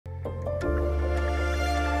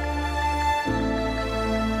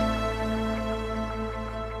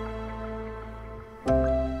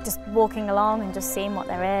just walking along and just seeing what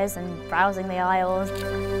there is and browsing the aisles.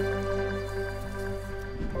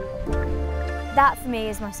 That for me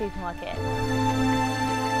is my supermarket.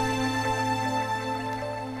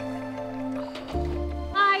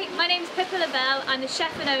 Hi, my name's Pippa Lovell. I'm the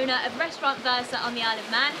chef and owner of Restaurant Versa on the Isle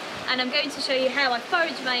of Man, and I'm going to show you how I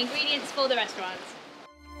forage my ingredients for the restaurants.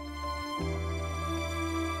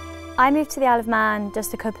 I moved to the Isle of Man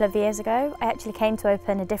just a couple of years ago. I actually came to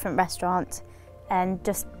open a different restaurant and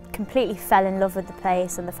just completely fell in love with the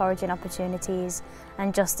place and the foraging opportunities,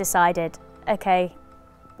 and just decided, okay,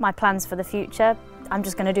 my plans for the future, I'm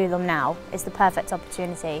just going to do them now. It's the perfect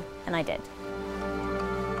opportunity, and I did.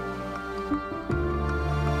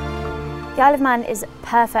 The Isle of Man is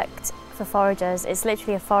perfect for foragers. It's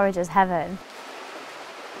literally a forager's heaven.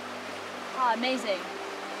 Ah, amazing.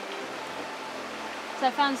 So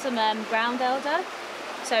I found some ground elder.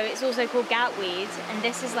 So it's also called goutweed, and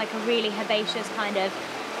this is like a really herbaceous kind of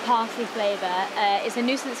parsley flavour. It's a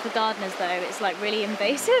nuisance for gardeners though. It's like really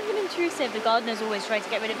invasive and intrusive. The gardeners always try to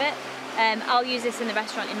get rid of it. I'll use this in the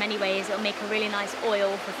restaurant in many ways. It'll make a really nice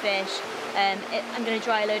oil for fish. I'm going to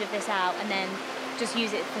dry a load of this out and then just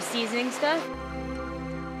use it for seasoning stuff.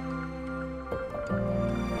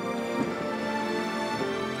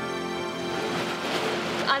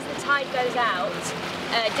 As the tide goes out,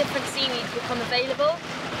 different seaweeds become available.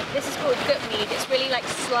 This is called gutweed. It's really like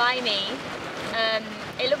slimy.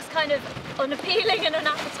 It looks kind of unappealing and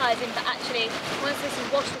unappetising, but actually once this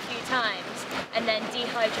is washed a few times and then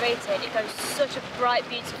dehydrated, it goes such a bright,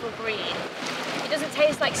 beautiful green. It doesn't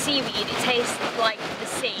taste like seaweed, it tastes like the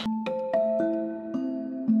sea.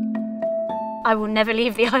 I will never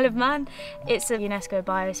leave the Isle of Man. It's a UNESCO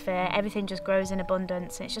biosphere. Everything just grows in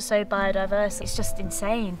abundance. It's just so biodiverse. It's just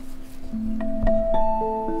insane.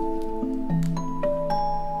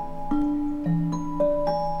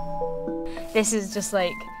 This is just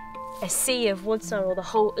like a sea of wood sorrel.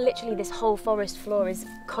 Literally this whole forest floor is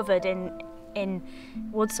covered in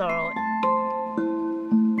wood sorrel.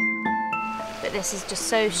 But this is just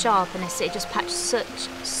so sharp, and it just packs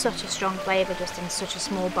such a strong flavour just in such a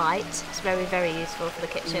small bite. It's very, very useful for the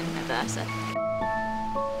kitchen at Versa.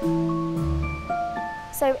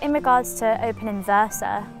 So in regards to opening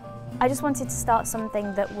Versa, I just wanted to start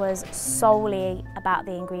something that was solely about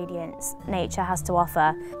the ingredients nature has to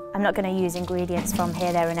offer. I'm not going to use ingredients from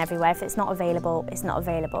here, there and everywhere. If it's not available, it's not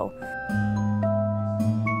available.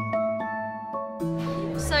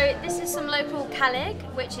 So this is some local calig,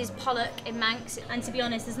 which is pollock in Manx, and to be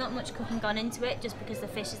honest, there's not much cooking gone into it just because the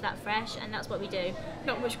fish is that fresh, and that's what we do.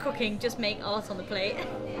 Not much cooking, just make art on the plate.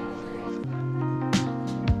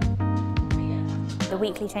 The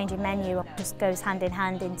weekly changing menu just goes hand in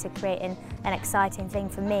hand into creating an exciting thing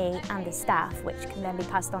for me and the staff, which can then be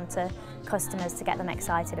passed on to customers to get them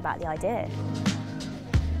excited about the idea.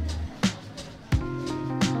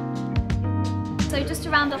 So just to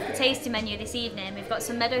round off the tasting menu this evening, we've got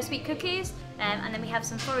some meadow sweet cookies, and then we have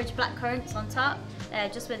some foraged blackcurrants on top,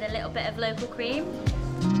 just with a little bit of local cream.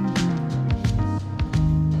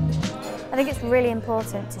 I think it's really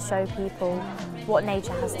important to show people what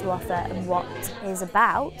nature has to offer and what it is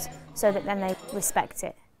about, so that then they respect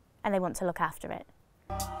it and they want to look after it.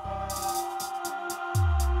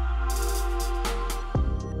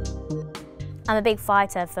 I'm a big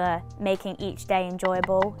fighter for making each day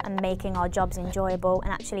enjoyable and making our jobs enjoyable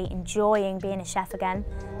and actually enjoying being a chef again.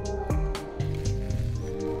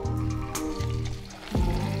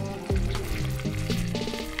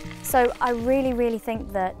 So I really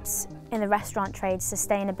think that in the restaurant trade,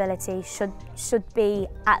 sustainability should be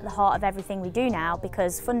at the heart of everything we do now,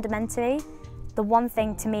 because fundamentally, the one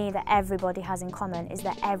thing to me that everybody has in common is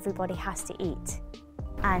that everybody has to eat,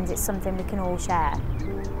 and it's something we can all share.